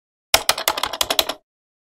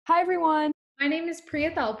Hi, everyone. My name is Priya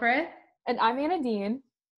Thalprith, And I'm Anna Dean.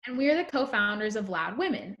 and we are the co-founders of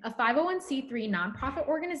LOUDwomen, a 501c3 nonprofit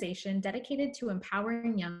organization dedicated to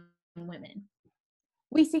empowering young women.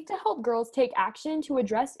 We seek to help girls take action to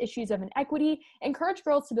address issues of inequity, encourage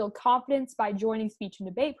girls to build confidence by joining speech and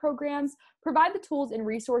debate programs, provide the tools and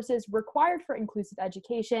resources required for inclusive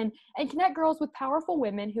education, and connect girls with powerful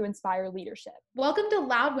women who inspire leadership. Welcome to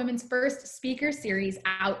LOUDwomen's first speaker series,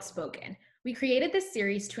 Outspoken. We created this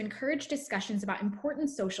series to encourage discussions about important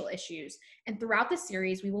social issues, and throughout the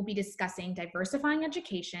series, we will be discussing diversifying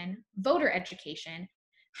education, voter education,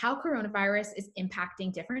 how coronavirus is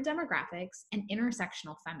impacting different demographics, and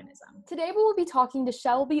intersectional feminism. Today, we will be talking to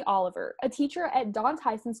Shelby Oliver, a teacher at Don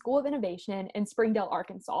Tyson School of Innovation in Springdale,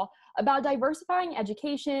 Arkansas, about diversifying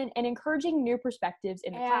education and encouraging new perspectives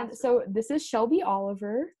in the classroom. So this is Shelby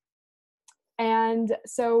Oliver. And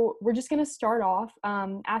so we're just going to start off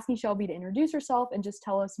asking Shelby to introduce herself and just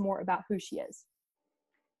tell us more about who she is.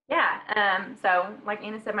 So like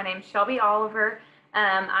Anna said, my name is Shelby Oliver.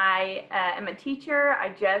 I am a teacher. I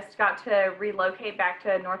just got to relocate back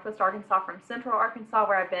to Northwest Arkansas from Central Arkansas,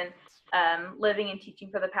 where I've been living and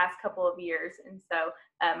teaching for the past couple of years. And so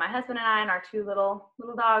my husband and I and our two little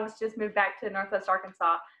dogs just moved back to Northwest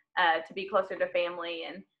Arkansas to be closer to family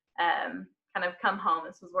and kind of come home.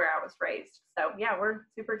 This was where I was raised. So yeah, we're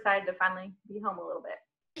super excited to finally be home a little bit.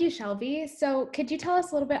 Thank you, Shelby. So could you tell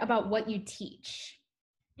us a little bit about what you teach?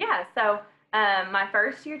 Yeah, so my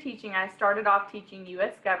first year teaching, I started off teaching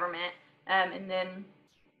U.S. government, and then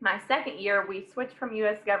my second year, we switched from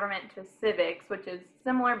U.S. government to civics, which is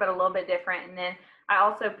similar but a little bit different. And then I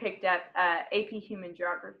also picked up AP Human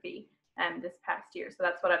Geography this past year. So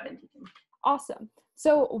that's what I've been teaching. Awesome.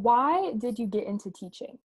 So why did you get into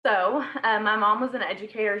teaching? So my mom was an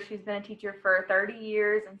educator. She's been a teacher for 30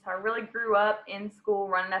 years. And so I really grew up in school,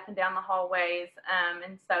 running up and down the hallways.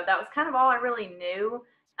 And so that was kind of all I really knew.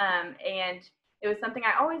 And it was something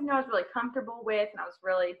I always knew I was really comfortable with. And I was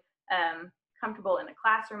really comfortable in a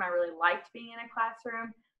classroom. I really liked being in a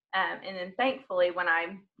classroom. And then thankfully, when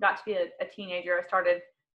I got to be a teenager, I started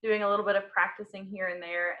doing a little bit of practicing here and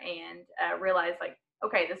there and realized like,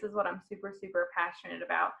 okay, this is what I'm super, super passionate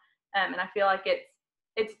about. And I feel like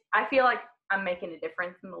I feel like I'm making a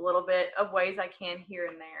difference in a little bit of ways I can here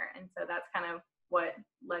and there. And so that's kind of what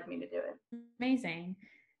led me to do it. Amazing.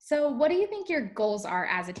 So what do you think your goals are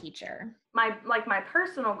as a teacher? My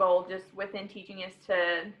personal goal just within teaching is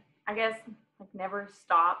to, I guess, like never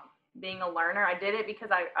stop being a learner. I did it because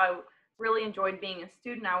I really enjoyed being a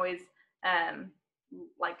student. I always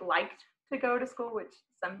liked to go to school, which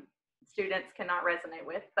some students cannot resonate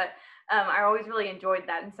with, but I always really enjoyed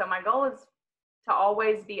that. And so my goal is to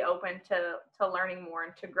always be open to learning more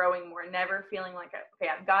and to growing more, and never feeling like, okay,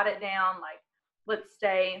 I've got it down, like let's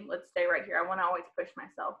stay right here. I want to always push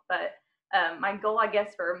myself. But my goal, I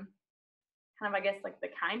guess, for like the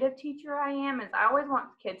kind of teacher I am is I always want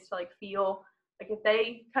kids to like feel like if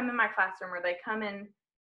they come in my classroom or they come in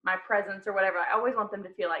my presence or whatever, I always want them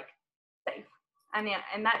to feel like safe. And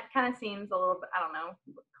that kind of seems a little bit, I don't know,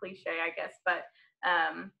 cliche, I guess, but I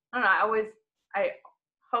don't know. I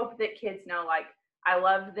hope that kids know like I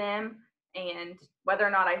love them, and whether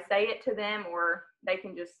or not I say it to them or they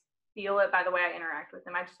can just feel it by the way I interact with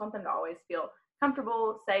them. I just want them to always feel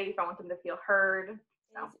comfortable, safe. I want them to feel heard.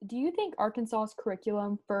 So. Do you think Arkansas's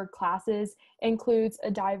curriculum for classes includes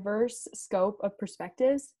a diverse scope of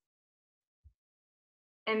perspectives?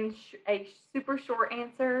 And a super short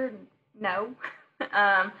answer, no.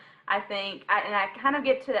 I think, and I kind of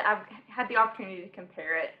I've had the opportunity to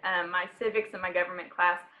compare it. My civics and my government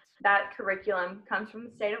class, that curriculum comes from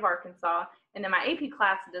the state of Arkansas, and then my AP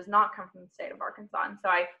class does not come from the state of Arkansas. And so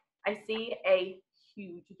I see a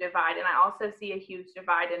huge divide, and I also see a huge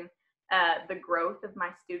divide in the growth of my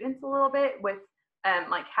students a little bit with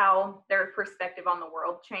like how their perspective on the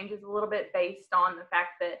world changes a little bit based on the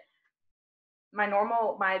fact that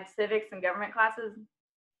my civics and government classes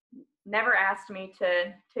never asked me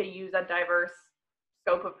to use a diverse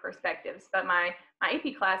scope of perspectives, but my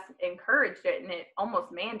AP class encouraged it and it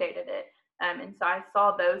almost mandated it. And so I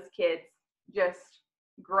saw those kids just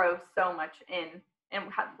grow so much in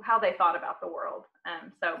how they thought about the world.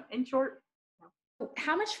 So in short.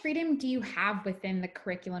 How much freedom do you have within the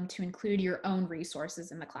curriculum to include your own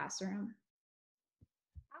resources in the classroom?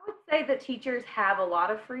 I would say that teachers have a lot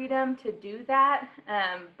of freedom to do that,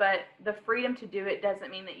 but the freedom to do it doesn't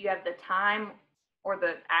mean that you have the time or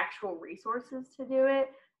the actual resources to do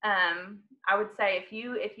it. I would say if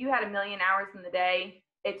you had 1 million hours in the day,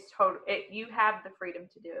 you have the freedom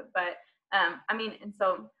to do it. But and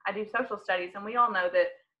so I do social studies, and we all know that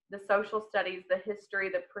the social studies, the history,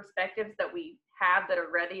 the perspectives that we have that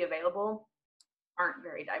are ready available aren't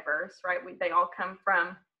very diverse, right? They all come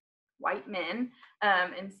from white men.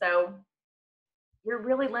 And so you're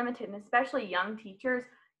really limited, and especially young teachers,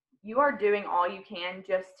 you are doing all you can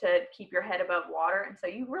just to keep your head above water. And so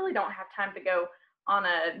you really don't have time to go on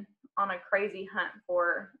a crazy hunt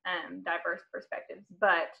for diverse perspectives.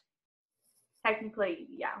 But technically,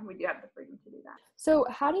 yeah, we do have the freedom to do that. So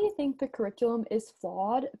how do you think the curriculum is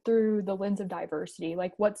flawed through the lens of diversity?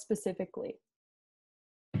 Like, what specifically?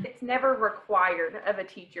 It's never required of a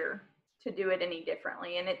teacher to do it any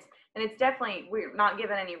differently, and it's definitely, we're not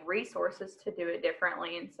given any resources to do it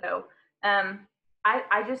differently. And so I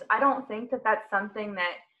don't think that that's something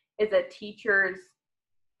that is a teacher's,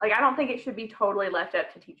 like, I don't think it should be totally left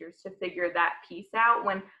up to teachers to figure that piece out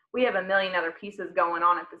when we have a million other pieces going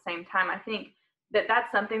on at the same time. I think that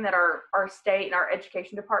that's something that our state and our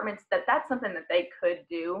education departments, that's something that they could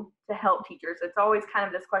do to help teachers. It's always kind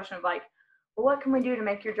of this question of like, well, what can we do to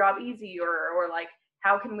make your job easier? Or like,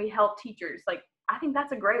 how can we help teachers? Like, I think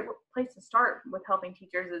that's a great place to start with helping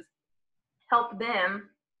teachers, is help them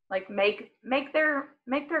like make their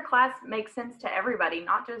class make sense to everybody,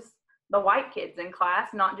 not just the white kids in class,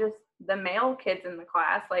 not just the male kids in the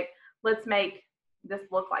class. Like, let's make this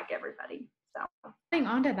look like everybody. So going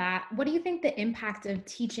on to that, what do you think the impact of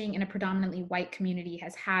teaching in a predominantly white community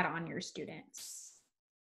has had on your students?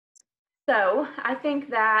 So I think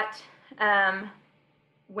that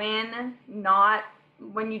when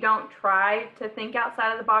you don't try to think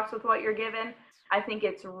outside of the box with what you're given, I think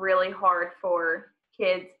it's really hard for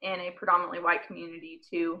kids in a predominantly white community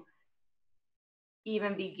to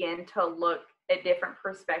even begin to look at different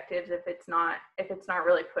perspectives if it's not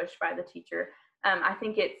really pushed by the teacher. I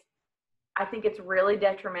think it's really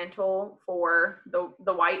detrimental for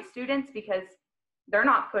the white students because they're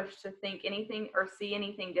not pushed to think anything or see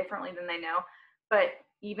anything differently than they know. But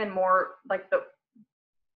even more, like, the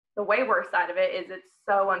wayward side of it is, it's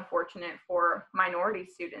so unfortunate for minority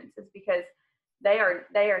students, is because they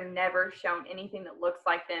are never shown anything that looks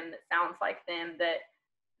like them, that sounds like them, that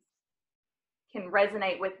can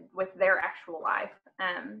resonate with their actual life.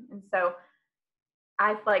 And so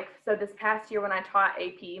so this past year when I taught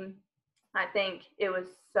AP, I think it was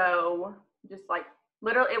so just like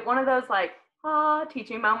literally one of those like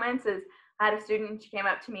teaching moments. Is I had a student, she came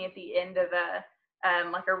up to me at the end of a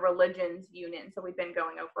religions unit. And so we've been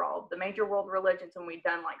going over all of the major world religions, and we've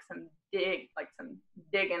done some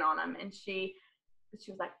digging on them. And she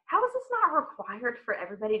was like, how is this not required for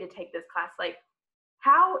everybody to take this class? Like,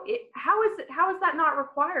 how is that not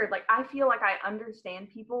required? Like, I feel like I understand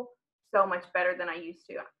people so much better than I used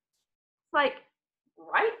to. It's like,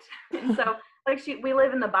 right? And so we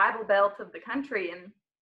live in the Bible Belt of the country, and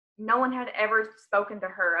no one had ever spoken to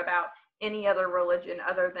her about any other religion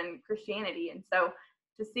other than Christianity. And so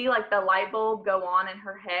to see like the light bulb go on in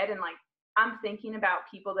her head, and like, I'm thinking about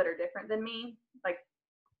people that are different than me, like,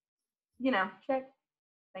 check.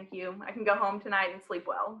 Thank you. I can go home tonight and sleep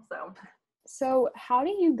well. So how do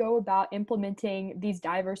you go about implementing these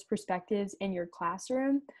diverse perspectives in your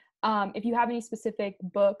classroom? If you have any specific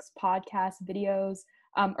books, podcasts, videos,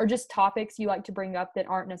 or just topics you like to bring up that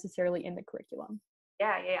aren't necessarily in the curriculum.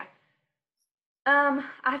 Yeah.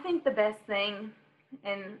 I think the best thing,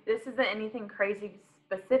 and this isn't anything crazy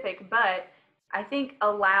specific, but I think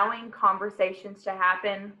allowing conversations to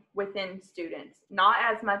happen within students, not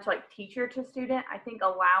as much like teacher to student. I think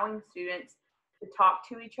allowing students to talk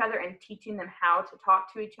to each other and teaching them how to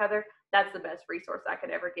talk to each other, that's the best resource I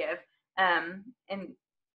could ever give. And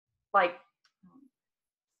like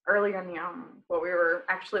earlier in the what we were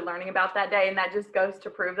actually learning about that day, and that just goes to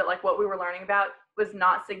prove that like what we were learning about was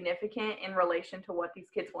not significant in relation to what these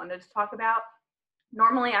kids wanted to talk about.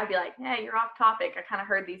 Normally I'd be like, hey, you're off topic. I kind of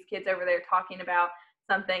heard these kids over there talking about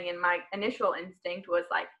something, and my initial instinct was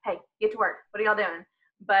like, hey, get to work. What are y'all doing?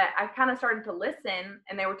 But I kind of started to listen,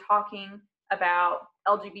 and they were talking about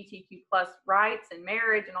LGBTQ plus rights and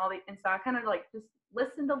marriage and all the, and so I kind of like just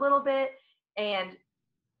listened a little bit, and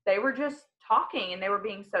they were just talking, and they were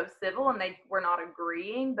being so civil, and they were not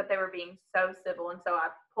agreeing, but they were being so civil. And so I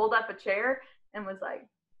pulled up a chair and was like,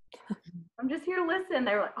 I'm just here to listen.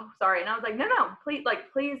 They were like, oh, sorry. And I was like, no, please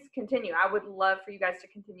continue. I would love for you guys to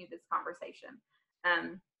continue this conversation.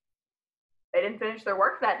 They didn't finish their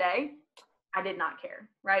work that day. I did not care,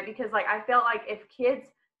 right? Because like, I felt like if kids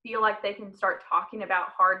feel like they can start talking about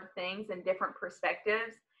hard things and different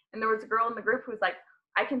perspectives, and there was a girl in the group who was like,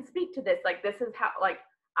 I can speak to this. Like, this is how, like,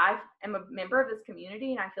 I am a member of this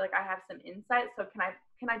community, and I feel like I have some insight. So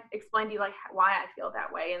can I explain to you like why I feel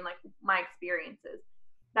that way and like my experiences?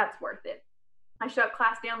 That's worth it. I shut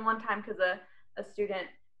class down one time because a student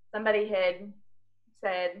somebody had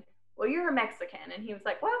said, well, you're a Mexican. And he was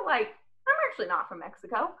like, well, like, I'm actually not from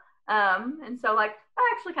Mexico. And so like,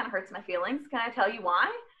 that actually kind of hurts my feelings. Can I tell you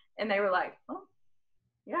why? And they were like, well,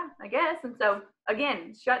 yeah, I guess. And so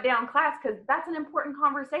again, shut down class, because that's an important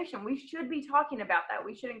conversation. We should be talking about that.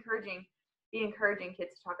 We should be encouraging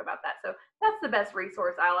kids to talk about that. So that's the best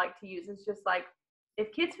resource I like to use. Is just like,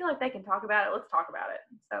 if kids feel like they can talk about it, let's talk about it.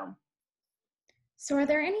 So are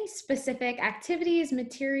there any specific activities,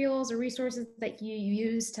 materials, or resources that you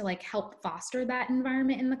use to like help foster that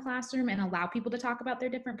environment in the classroom and allow people to talk about their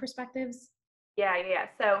different perspectives? Yeah.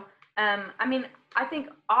 So, I mean, I think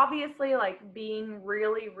obviously like being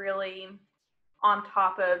really, really on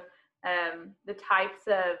top of the types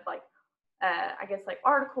of like, I guess like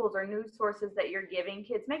articles or news sources that you're giving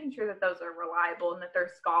kids, making sure that those are reliable and that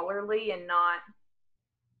they're scholarly and not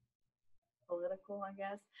political, I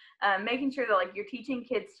guess. Making sure that like you're teaching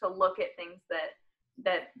kids to look at things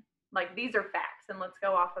that like these are facts and let's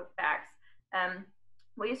go off of facts.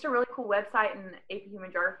 We used a really cool website in AP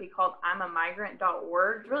Human Geography called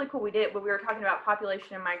imamigrant.org. It's really cool. We were talking about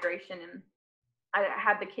population and migration, and I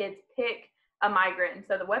had the kids pick a migrant. And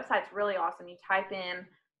so the website's really awesome. You type in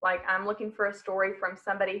like, I'm looking for a story from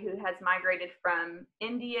somebody who has migrated from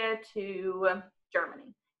India to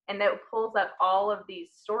Germany. And it pulls up all of these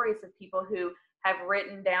stories of people who have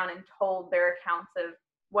written down and told their accounts of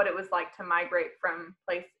what it was like to migrate from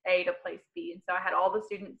place A to place B. And so I had all the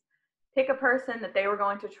students pick a person that they were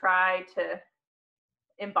going to try to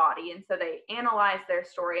embody. And so they analyzed their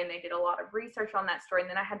story and they did a lot of research on that story. And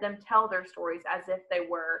then I had them tell their stories as if they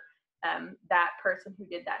were that person who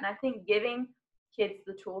did that. And I think giving kids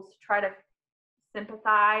the tools to try to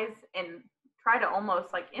sympathize and try to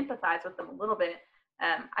almost like empathize with them a little bit,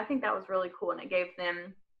 I think that was really cool. And it gave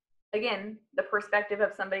them, again, the perspective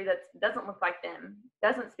of somebody that doesn't look like them,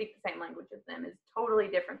 doesn't speak the same language as them, is totally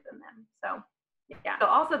different than them. So yeah. So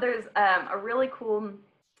also there's a really cool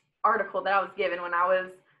article that I was given when I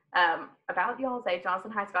was about y'all's age. I was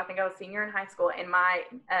in high school. I think I was senior in high school. And my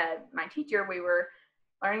teacher, we were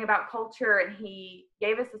learning about culture, and he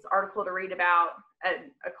gave us this article to read about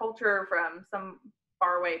a culture from some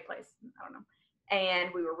faraway place. I don't know.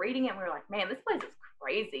 And we were reading it and we were like, man, this place is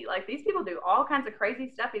crazy. Like, these people do all kinds of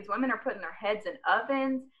crazy stuff. These women are putting their heads in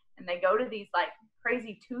ovens, and they go to these like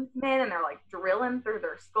crazy tooth men and they're like drilling through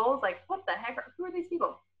their skulls. Like, what the heck? Who are these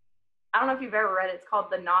people? I don't know if you've ever read it. It's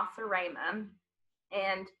called the Nasarema.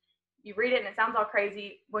 And you read it and it sounds all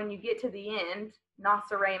crazy. When you get to the end,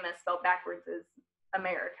 Nasarema spelled backwards is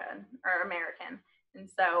American. And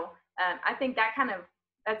so I think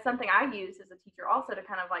that's something I use as a teacher also to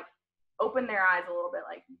kind of like open their eyes a little bit.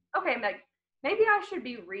 Like, okay, like maybe I should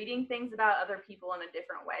be reading things about other people in a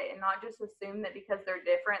different way and not just assume that because they're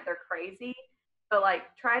different, they're crazy, but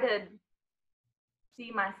like try to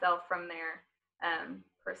see myself from their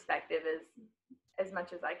perspective as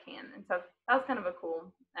much as I can. And so that was kind of a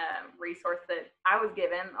cool resource that I was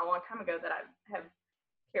given a long time ago that I have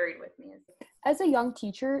carried with me. As a young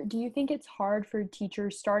teacher, do you think it's hard for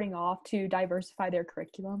teachers starting off to diversify their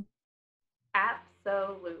curriculum?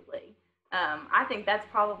 Absolutely. I think that's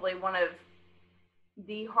probably one of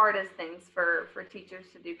the hardest things for teachers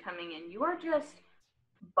to do coming in. You are just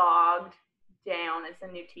bogged down as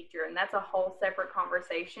a new teacher, and that's a whole separate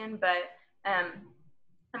conversation. But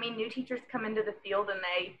I mean, new teachers come into the field and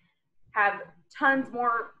they have tons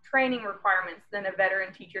more training requirements than a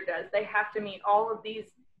veteran teacher does. They have to meet all of these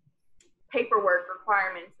paperwork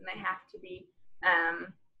requirements, and they have to be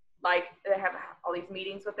like, they have all these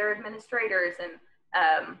meetings with their administrators, and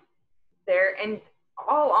and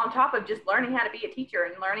all on top of just learning how to be a teacher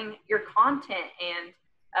and learning your content and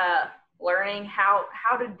learning how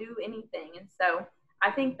to do anything. And so I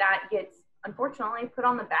think that gets unfortunately put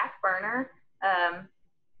on the back burner.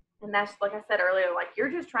 And that's, like I said earlier, like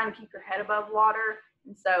you're just trying to keep your head above water.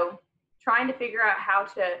 And so trying to figure out how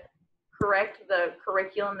to correct the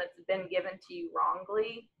curriculum that's been given to you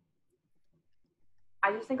wrongly,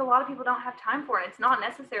 I just think a lot of people don't have time for it. It's not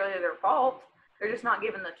necessarily their fault. They're just not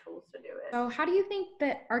given the tools to do it. So how do you think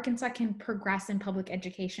that Arkansas can progress in public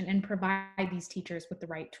education and provide these teachers with the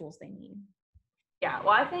right tools they need? Yeah,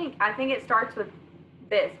 well, I think it starts with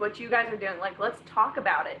this, what you guys are doing. Like, let's talk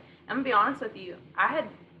about it. I'm gonna be honest with you. I had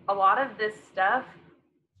a lot of this stuff,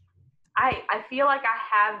 I feel like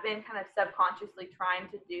I have been kind of subconsciously trying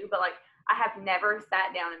to do, but like I have never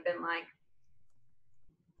sat down and been like,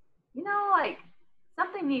 like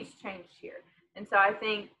something needs changed here. And so I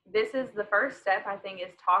think this is the first step, I think,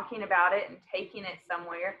 is talking about it and taking it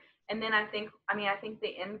somewhere. And then I think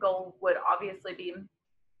the end goal would obviously be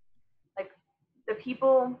like the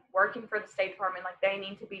people working for the State Department, like, they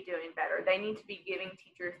need to be doing better. They need to be giving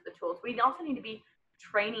teachers the tools. We also need to be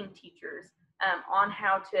training teachers on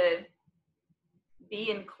how to be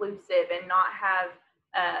inclusive and not have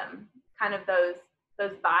kind of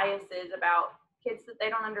those biases about kids that they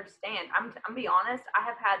don't understand. I'm be honest, I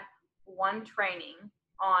have had one training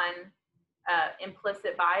on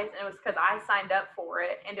implicit bias, and it was because I signed up for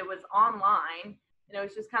it, and it was online, and it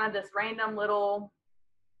was just kind of this random little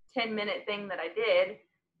 10-minute thing that I did.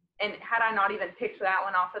 And had I not even picked that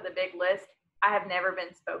one off of the big list, I have never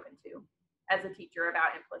been spoken to as a teacher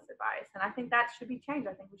about implicit bias. And I think that should be changed.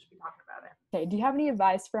 I think we should be talking about it. Okay, do you have any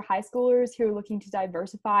advice for high schoolers who are looking to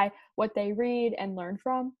diversify what they read and learn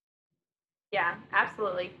from? Yeah,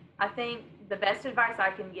 absolutely. I think the best advice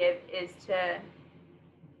I can give is to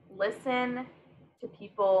listen to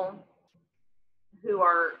people who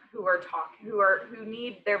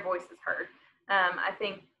need their voices heard.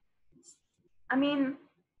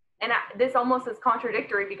 This almost is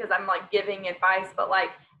contradictory because I'm like giving advice, but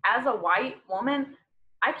like, as a white woman,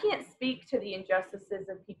 I can't speak to the injustices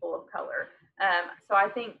of people of color. So I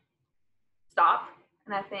think stop,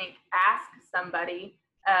 and I think ask somebody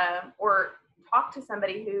or talk to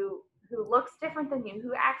somebody who looks different than you,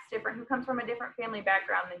 who acts different, who comes from a different family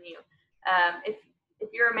background than you. If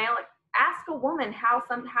you're a male, like, ask a woman how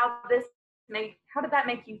did that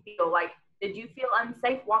make you feel? Like, did you feel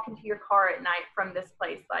unsafe walking to your car at night from this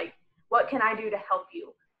place? Like, what can I do to help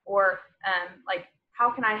you? Or like, how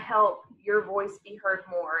can I help your voice be heard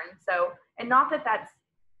more? And not that that's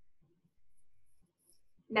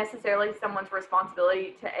necessarily someone's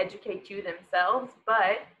responsibility to educate you themselves,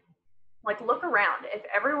 but like, look around. If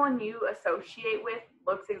everyone you associate with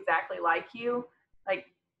looks exactly like you, like,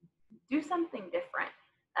 do something different.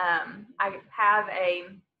 I have a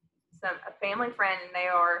family friend, and they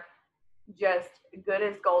are just good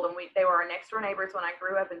as gold. And they were our next door neighbors when I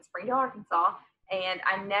grew up in Springdale, Arkansas. And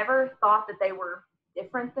I never thought that they were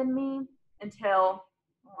different than me until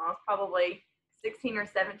I was probably 16 or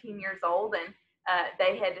 17 years old. And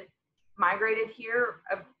they had migrated here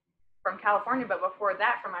from California, but before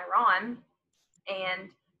that from Iran. And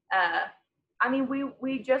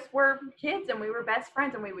we just were kids, and we were best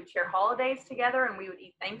friends, and we would share holidays together, and we would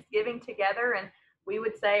eat Thanksgiving together, and we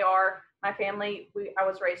would say I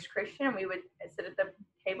was raised Christian, and we would sit at the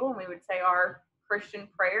table, and we would say our Christian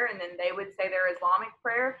prayer, and then they would say their Islamic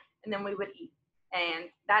prayer, and then we would eat. And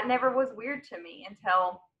that never was weird to me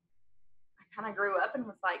until I kind of grew up and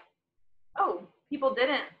was like, oh, people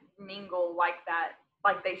didn't mingle like that,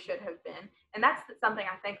 like they should have been. And that's something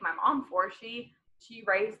I thank my mom for. She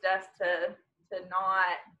raised us to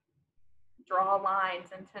not draw lines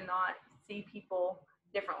and to not see people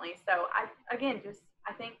differently. So I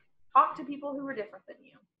think talk to people who are different than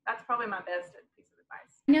you. That's probably my best piece of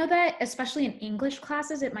advice. I know that especially in English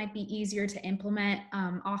classes, it might be easier to implement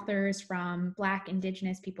authors from Black,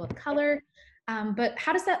 Indigenous, people of color. But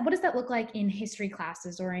what does that look like in history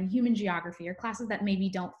classes or in human geography, or classes that maybe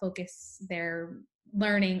don't focus their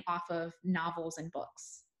learning off of novels and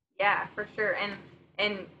books? Yeah, for sure.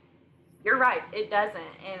 And you're right, it doesn't.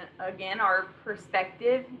 And again, our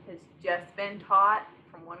perspective has just been taught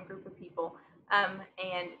from one group of people.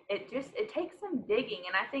 And it takes some digging.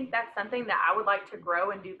 And I think that's something that I would like to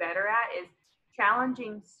grow and do better at, is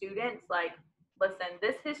challenging students. Like, listen,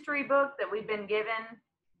 this history book that we've been given,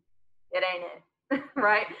 it ain't it,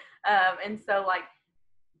 right? And so, like,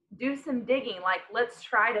 do some digging. Like, let's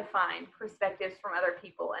try to find perspectives from other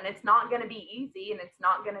people. And it's not going to be easy, and it's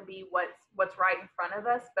not going to be what's right in front of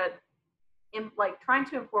us, but trying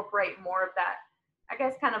to incorporate more of that, I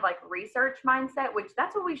guess, kind of like research mindset, which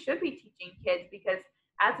that's what we should be teaching kids. Because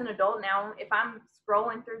as an adult now, if I'm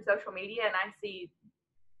scrolling through social media and I see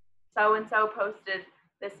so-and-so posted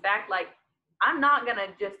this fact, like, I'm not going to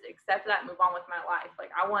just accept that and move on with my life.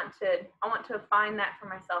 Like, I want to find that for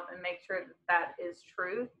myself and make sure that is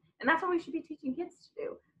truth. And that's what we should be teaching kids to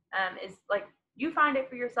do, is like, you find it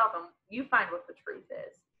for yourself and you find what the truth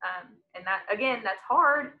is. And that, again, that's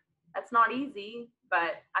hard. That's not easy,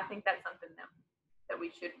 but I think that's something that we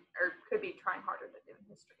should or could be trying harder to do in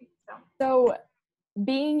history. So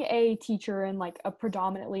being a teacher in like a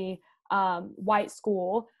predominantly white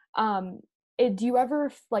school, do you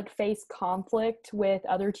ever like face conflict with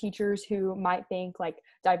other teachers who might think like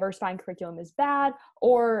diversifying curriculum is bad,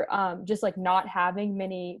 or just like not having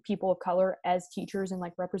many people of color as teachers and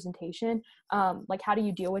like representation? Like, how do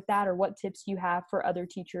you deal with that, or what tips do you have for other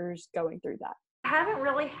teachers going through that? I haven't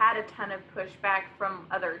really had a ton of pushback from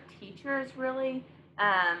other teachers, really.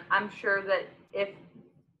 I'm sure that if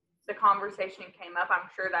the conversation came up, I'm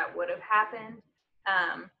sure that would have happened.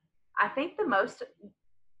 I think the most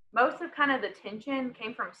most of kind of the tension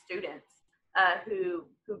came from students who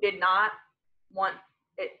did not want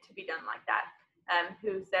it to be done like that,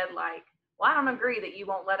 who said like, well, I don't agree that you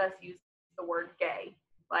won't let us use the word gay.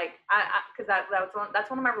 Like, because that's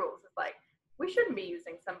one of my rules. It's like, we shouldn't be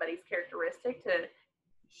using somebody's characteristic to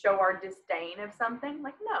show our disdain of something.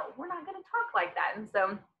 Like, no, we're not going to talk like that. And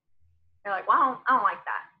so they're like, well, I don't like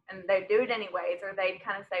that. And they do it anyways. Or they'd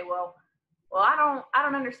kind of say, well, I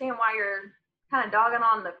don't understand why you're kind of dogging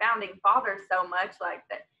on the founding fathers so much like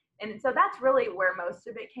that. And so that's really where most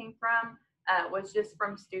of it came from, was just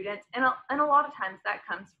from students. And a lot of times that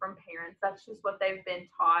comes from parents. That's just what they've been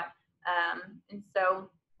taught. And so,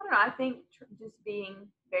 I don't know, I think just being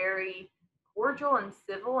very cordial and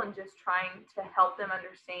civil and just trying to help them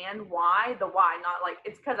understand why, not like,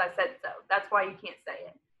 it's because I said so. That's why you can't say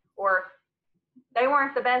it. Or they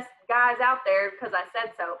weren't the best guys out there because I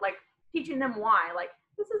said so. Like, teaching them why. Like,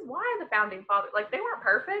 this is why the founding fathers, like, they weren't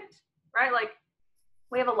perfect, right? Like,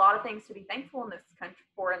 we have a lot of things to be thankful in this country,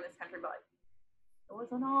 but like, it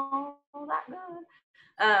wasn't all that good.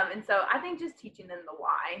 And so I think just teaching them the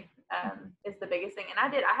why is the biggest thing. And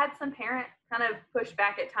I had some parent kind of push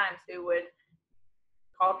back at times who would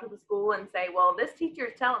call to the school and say, well, this teacher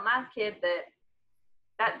is telling my kid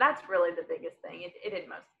that's really the biggest thing.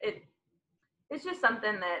 It's just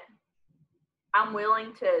something that I'm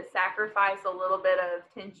willing to sacrifice a little bit of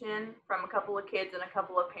tension from a couple of kids and a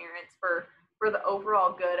couple of parents for the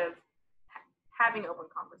overall good of having open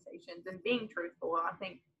conversations and being truthful. And I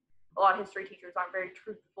think a lot of history teachers aren't very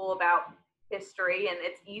truthful about history, and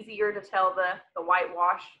it's easier to tell the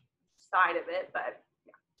whitewash side of it. But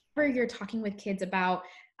yeah. Whenever you're talking with kids about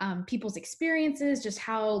people's experiences, just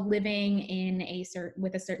how living in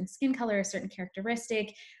with a certain skin color, a certain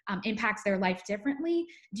characteristic impacts their life differently,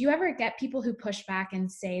 do you ever get people who push back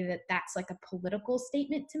and say that that's like a political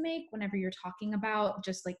statement to make whenever you're talking about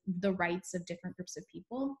just like the rights of different groups of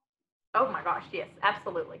people? Oh my gosh, yes,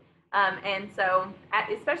 absolutely. And so,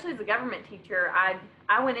 especially as a government teacher,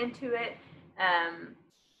 I went into it,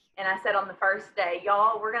 and I said on the first day,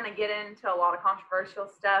 y'all, we're gonna get into a lot of controversial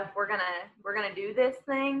stuff. We're gonna do this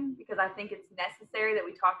thing because I think it's necessary that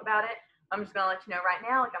we talk about it. I'm just gonna let you know right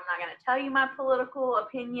now, like, I'm not gonna tell you my political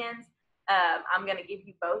opinions. I'm gonna give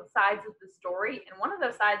you both sides of the story, and one of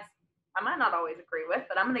those sides I might not always agree with,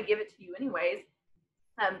 but I'm gonna give it to you anyways,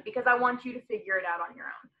 because I want you to figure it out on your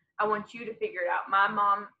own. I want you to figure it out. My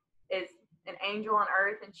mom is an angel on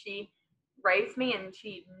earth, and she raised me, and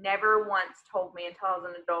she never once told me until I was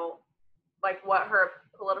an adult, like, what her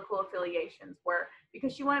political affiliations were,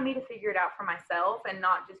 because she wanted me to figure it out for myself and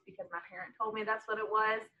not just because my parent told me that's what it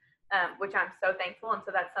was, which I'm so thankful. And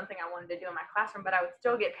so that's something I wanted to do in my classroom. But I would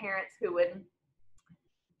still get parents who would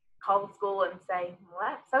call the school and say, well,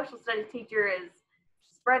 that social studies teacher is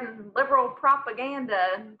spreading liberal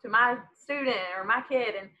propaganda to my student or my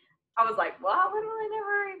kid. And I was like, well, I literally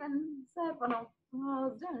never even said what I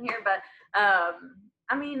was doing here. But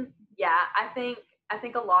I mean, yeah, I think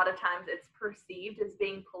a lot of times it's perceived as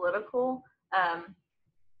being political, and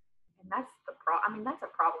that's the problem. I mean, that's a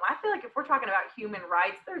problem. I feel like if we're talking about human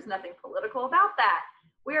rights, there's nothing political about that.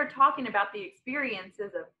 We are talking about the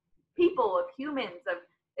experiences of people, of humans, of,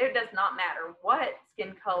 it does not matter what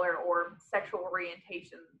skin color or sexual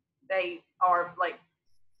orientation they are, like,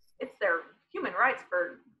 it's their human rights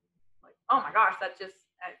for, like, oh my gosh, that's just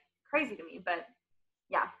crazy to me. But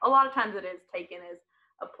yeah, a lot of times it is taken as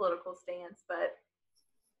a political stance, but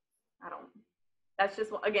that's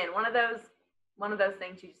just, again, one of those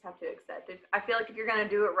things you just have to accept. I feel like if you're going to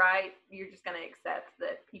do it right, you're just going to accept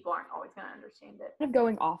that people aren't always going to understand it. Kind of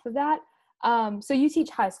going off of that, so you teach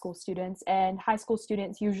high school students, and high school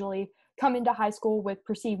students usually come into high school with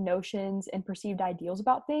perceived notions and perceived ideals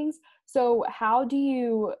about things. So how do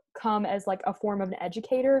you come as like a form of an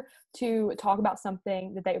educator to talk about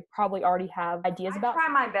something that they probably already have ideas about? I try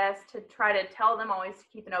my best to try to tell them always to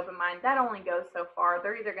keep an open mind. That only goes so far.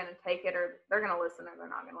 They're either going to take it or they're going to listen, or they're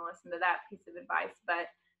not going to listen to that piece of advice. But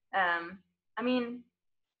I mean,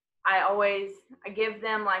 I give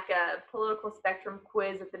them like a political spectrum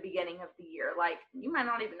quiz at the beginning of the year. Like, you might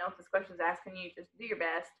not even know if this question is asking you, just do your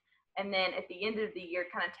best. And then at the end of the year,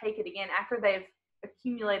 kind of take it again after they've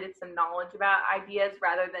accumulated some knowledge about ideas,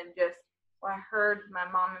 rather than just, well, I heard my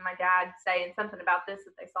mom and my dad saying something about this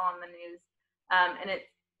that they saw in the news. And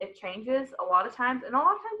it changes a lot of times, and a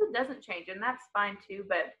lot of times it doesn't change, and that's fine too.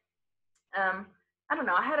 But I don't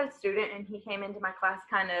know. I had a student, and he came into my class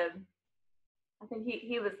kind of, I think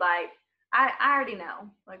he was like, I already know.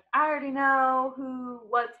 Like, I already know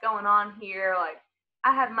what's going on here. Like,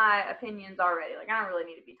 I have my opinions already. Like, I don't really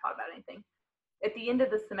need to be taught about anything. At the end of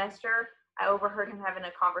the semester, I overheard him having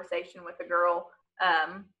a conversation with a girl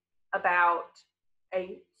about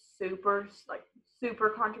a super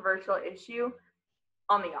controversial issue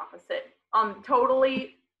on the opposite,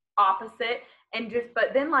 totally opposite. And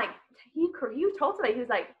but then like he told today, he was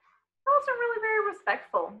like, that wasn't really very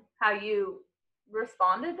respectful how you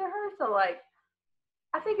responded to her. So like,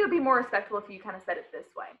 I think it would be more respectful if you kind of said it this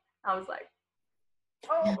way. I was like,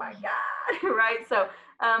 oh my God. Right. So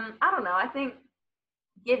I don't know. I think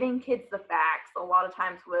giving kids the facts a lot of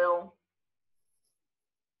times will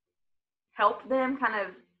help them kind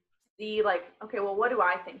of see like, okay, well, what do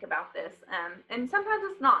I think about this? And sometimes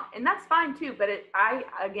it's not, and that's fine too. But I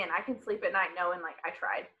can sleep at night knowing like I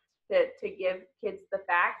tried to give kids the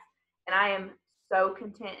facts, and I am so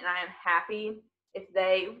content and I am happy if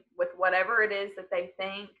they, with whatever it is that they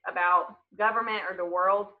think about government or the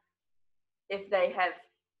world, if they have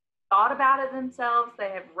thought about it themselves, they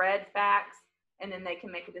have read facts, and then they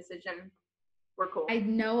can make a decision. We're cool. I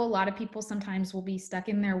know a lot of people sometimes will be stuck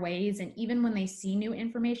in their ways, and even when they see new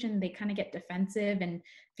information, they kind of get defensive and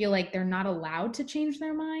feel like they're not allowed to change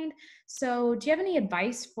their mind. So do you have any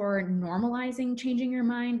advice for normalizing changing your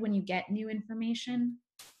mind when you get new information?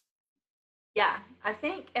 Yeah, I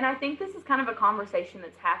think this is kind of a conversation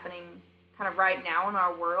that's happening kind of right now in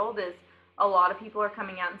our world. Is a lot of people are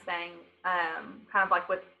coming out and saying, kind of like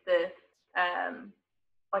with the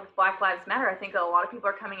like Black Lives Matter. I think a lot of people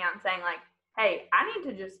are coming out and saying like, hey, I need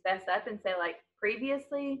to just fess up and say like,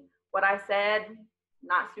 previously what I said,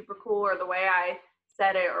 not super cool, or the way I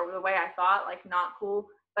said it or the way I thought, like not cool,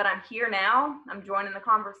 but I'm here now, I'm joining the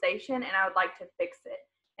conversation, and I would like to fix it.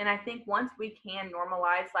 And I think once we can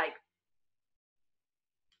normalize, like,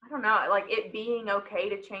 I don't know, like it being okay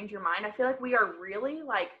to change your mind, I feel like we are really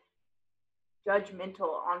like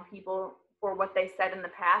judgmental on people for what they said in the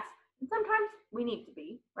past. And sometimes we need to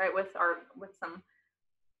be, right, with some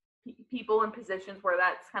people in positions where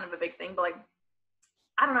that's kind of a big thing. But like,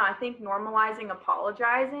 I don't know, I think normalizing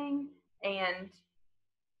apologizing and,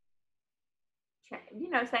 you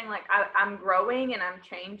know, saying like, I'm growing and I'm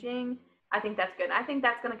changing, I think that's good. I think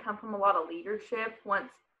that's going to come from a lot of leadership. Once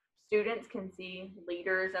students can see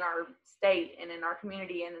leaders in our state and in our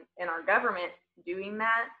community and in our government doing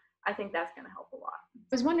that, I think that's going to help a lot. I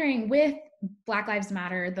was wondering, with Black Lives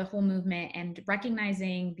Matter, the whole movement, and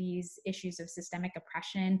recognizing these issues of systemic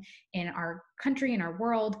oppression in our country and our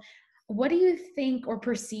world, what do you think or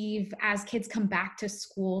perceive as kids come back to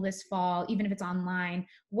school this fall, even if it's online,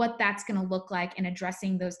 what that's going to look like in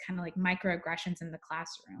addressing those kind of like microaggressions in the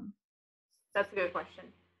classroom? That's a good question.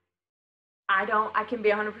 I can be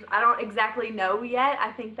 100%, I don't exactly know yet.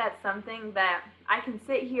 I think that's something that I can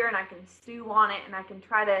sit here and I can stew on it and I can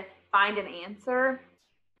try to find an answer.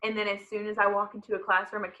 And then as soon as I walk into a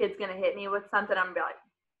classroom, a kid's going to hit me with something, I'm going to be like,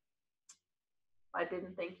 I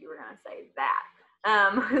didn't think you were going to say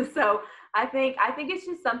that. So I think it's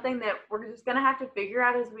just something that we're just going to have to figure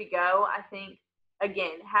out as we go. I think,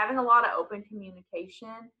 again, having a lot of open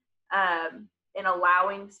communication and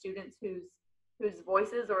allowing students whose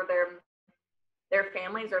voices or their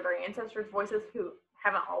families or their ancestors' voices who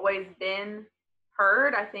haven't always been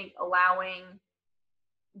heard, I think allowing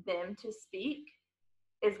them to speak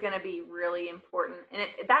is going to be really important. And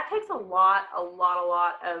that takes a lot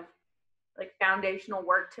of like foundational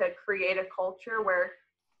work to create a culture where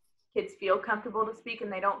kids feel comfortable to speak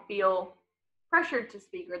and they don't feel pressured to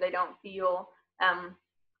speak, or they don't feel, I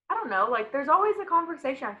don't know, like there's always a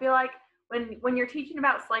conversation. I feel like when you're teaching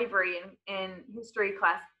about slavery in history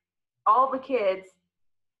class, all the kids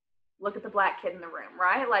look at the Black kid in the room,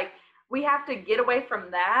 right? Like we have to get away from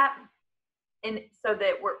that, and so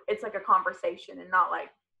that it's like a conversation and not like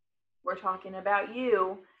we're talking about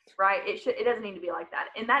you, right? It doesn't need to be like that.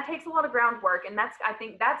 And that takes a lot of groundwork. And I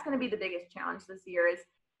think that's going to be the biggest challenge this year, is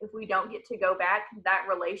if we don't get to go back, that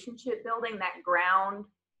relationship building, that ground,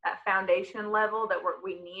 that foundation level that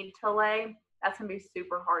we need to lay, that's going to be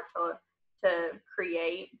super hard to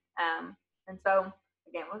create. And so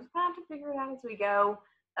again, we'll just kind of have to figure it out as we go.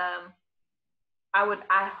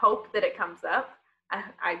 I hope that it comes up.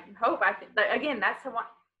 I think that, again, that's what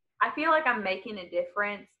I feel like I'm making a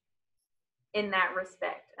difference in that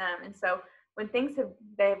respect. And so when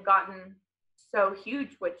they've gotten so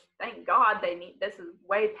huge, which thank God this is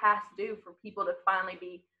way past due for people to finally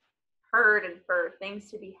be heard and for things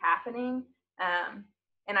to be happening.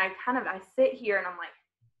 And I sit here and I'm like,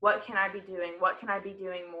 what can I be doing? What can I be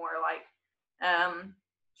doing more? Like,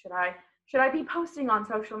 should I be posting on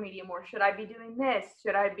social media more? Should I be doing this?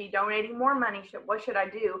 Should I be donating more money? What should I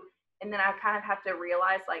do? And then I kind of have to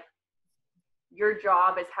realize, like, your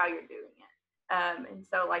job is how you're doing it. And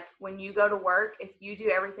so, like, when you go to work, if you do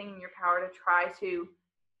everything in your power to try to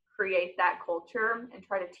create that culture and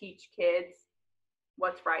try to teach kids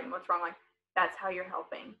what's right and what's wrong. Like, that's how you're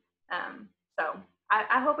helping. So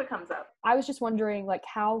I hope it comes up. I was just wondering, like,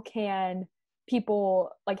 how can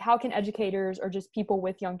educators or just people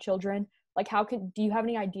with young children, like, do you have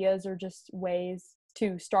any ideas or just ways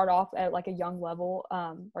to start off at like a young level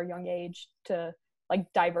or young age to like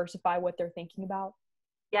diversify what they're thinking about?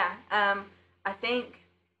 Yeah. I think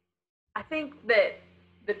that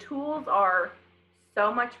the tools are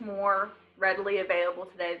so much more readily available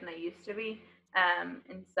today than they used to be.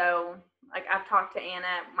 And so, like, I've talked to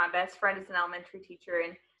Anna, my best friend is an elementary teacher,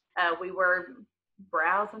 and we were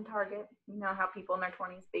browsing Target. You know how people in their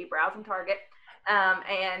 20s be browsing Target.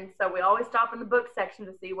 And so we always stop in the book section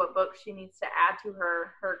to see what books she needs to add to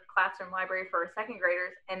her classroom library for her second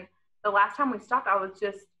graders. And the last time we stopped, I was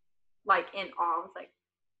just like in awe. I was like,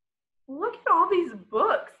 look at all these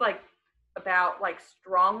books, like about like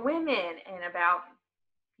strong women and about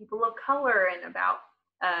people of color and about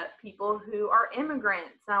people who are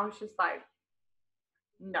immigrants. And I was just like,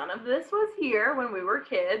 none of this was here when we were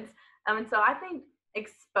kids. And so I think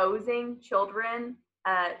exposing children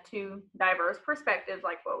to diverse perspectives,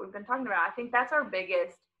 like what we've been talking about, I think that's our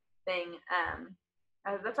biggest thing.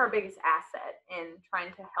 That's our biggest asset in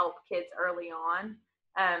trying to help kids early on.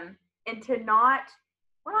 And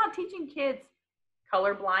we're not teaching kids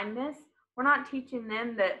color blindness. We're not teaching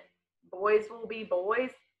them that boys will be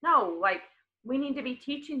boys. No, like, we need to be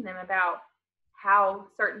teaching them about how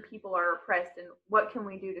certain people are oppressed and what can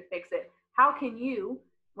we do to fix it. How can you,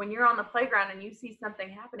 when you're on the playground and you see something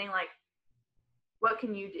happening, like, what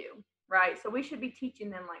can you do, right? So we should be teaching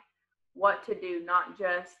them like what to do, not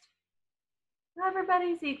just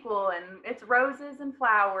everybody's equal and it's roses and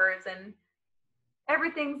flowers and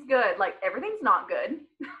everything's good. Like, everything's not good.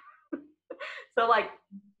 So, like,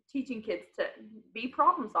 teaching kids to be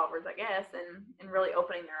problem solvers, I guess, and really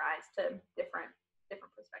opening their eyes to different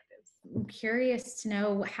perspectives. I'm curious to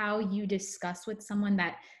know how you discuss with someone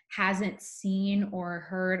that hasn't seen or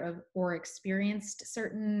heard of or experienced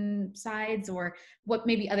certain sides, or what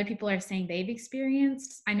maybe other people are saying they've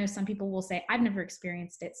experienced. I know some people will say, I've never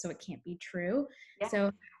experienced it, so it can't be true. Yeah.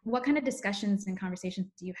 So what kind of discussions and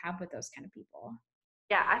conversations do you have with those kind of people?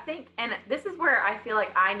 Yeah, I think, and this is where I feel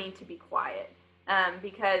like I need to be quiet,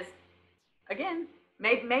 because, again,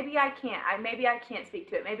 maybe I can't. Maybe I can't speak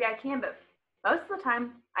to it. Maybe I can, but most of the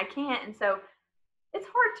time I can't. And so it's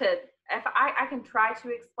hard to, if I can try to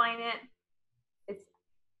explain it,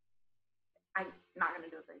 I'm not going to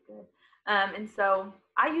do it very good. And so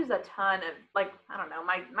I use a ton of, like, I don't know,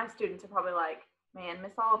 my students are probably like, man,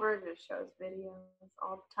 Miss Oliver just shows videos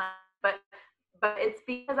all the time. But it's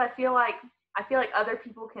because I feel like other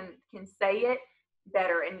people can say it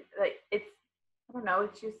better, and like, it's, I don't know,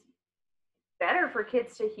 it's just better for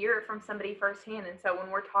kids to hear it from somebody firsthand. And so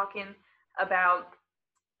when we're talking about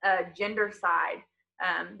gender side,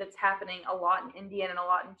 that's happening a lot in India and a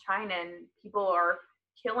lot in China, and people are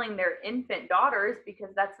killing their infant daughters because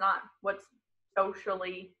that's not what's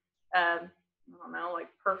socially, I don't know, like,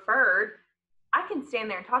 preferred. I can stand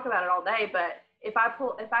there and talk about it all day, but if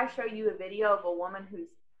I show you a video of a woman whose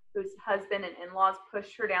husband and in-laws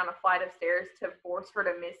pushed her down a flight of stairs to force her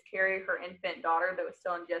to miscarry her infant daughter that was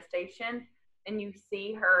still in gestation, and you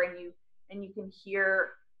see her and you can hear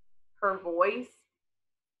her voice,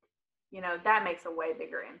 that makes a way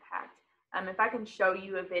bigger impact. If I can show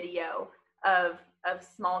you a video of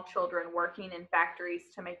small children working in factories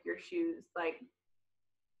to make your shoes, like,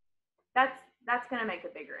 that's going to make a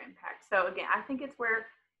bigger impact. So again, I think it's where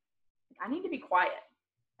I need to be quiet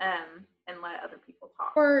and let other people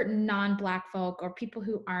talk. For non-Black folk or people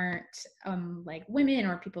who aren't like women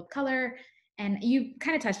or people of color, and you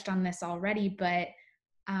kind of touched on this already, but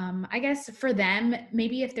I guess for them,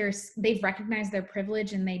 maybe if they've recognized their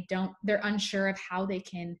privilege and they're unsure of how they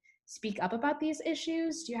can speak up about these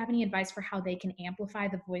issues. Do you have any advice for how they can amplify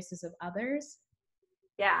the voices of others?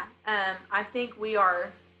 Yeah, I think we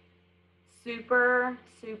are super,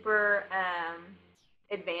 super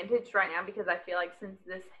advantaged right now, because I feel like since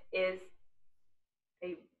this is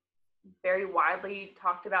a very widely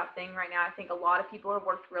talked about thing right now, I think a lot of people have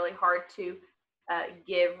worked really hard to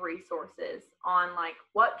give resources on, like,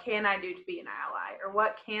 what can I do to be an ally, or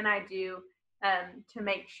what can I do to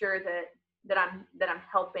make sure that I'm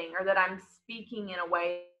helping, or that I'm speaking in a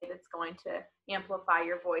way that's going to amplify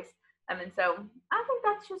your voice. And so I think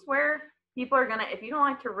that's just where people are gonna, if you don't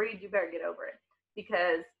like to read, you better get over it,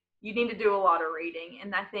 because you need to do a lot of reading.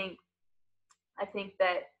 And I think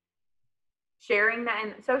that sharing that,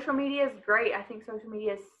 and social media is great. I think social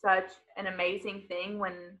media is such an amazing thing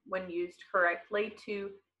when used correctly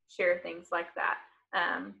to share things like that.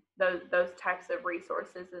 those types of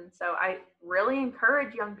resources. And so I really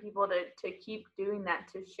encourage young people to keep doing that,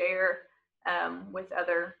 to share with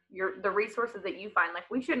the resources that you find. Like,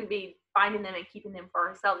 we shouldn't be finding them and keeping them for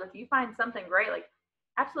ourselves. If you find something great, like,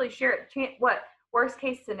 absolutely share it. What worst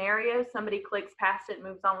case scenario, somebody clicks past it,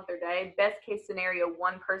 moves on with their day. Best case scenario,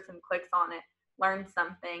 one person clicks on it, learns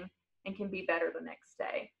something, and can be better the next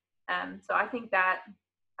day. So I think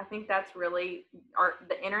that's really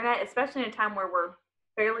the internet, especially in a time where we're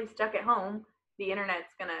fairly stuck at home. The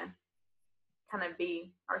internet's gonna kind of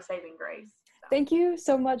be our saving grace. So. Thank you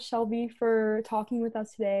so much, Shelby, for talking with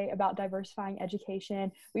us today about diversifying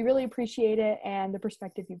education. We really appreciate it and the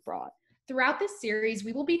perspective you've brought. Throughout this series,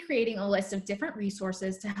 we will be creating a list of different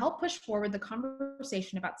resources to help push forward the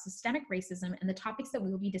conversation about systemic racism and the topics that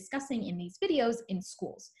we will be discussing in these videos in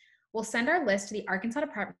schools. We'll send our list to the Arkansas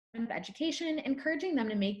Department of Education, encouraging them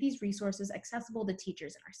to make these resources accessible to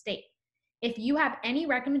teachers in our state. If you have any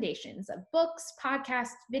recommendations of books,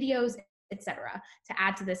 podcasts, videos, etc. to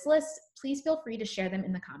add to this list, please feel free to share them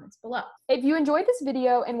in the comments below. If you enjoyed this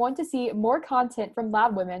video and want to see more content from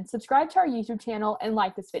LOUDwomen, subscribe to our YouTube channel and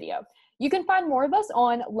like this video. You can find more of us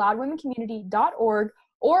on loudwomencommunity.org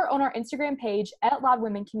or on our Instagram page at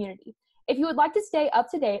loudwomencommunity. If you would like to stay up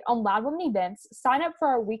to date on LOUDwomen events, sign up for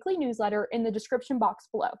our weekly newsletter in the description box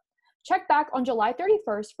below. Check back on July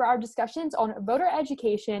 31st for our discussions on voter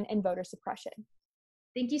education and voter suppression.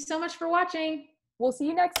 Thank you so much for watching. We'll see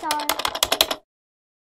you next time.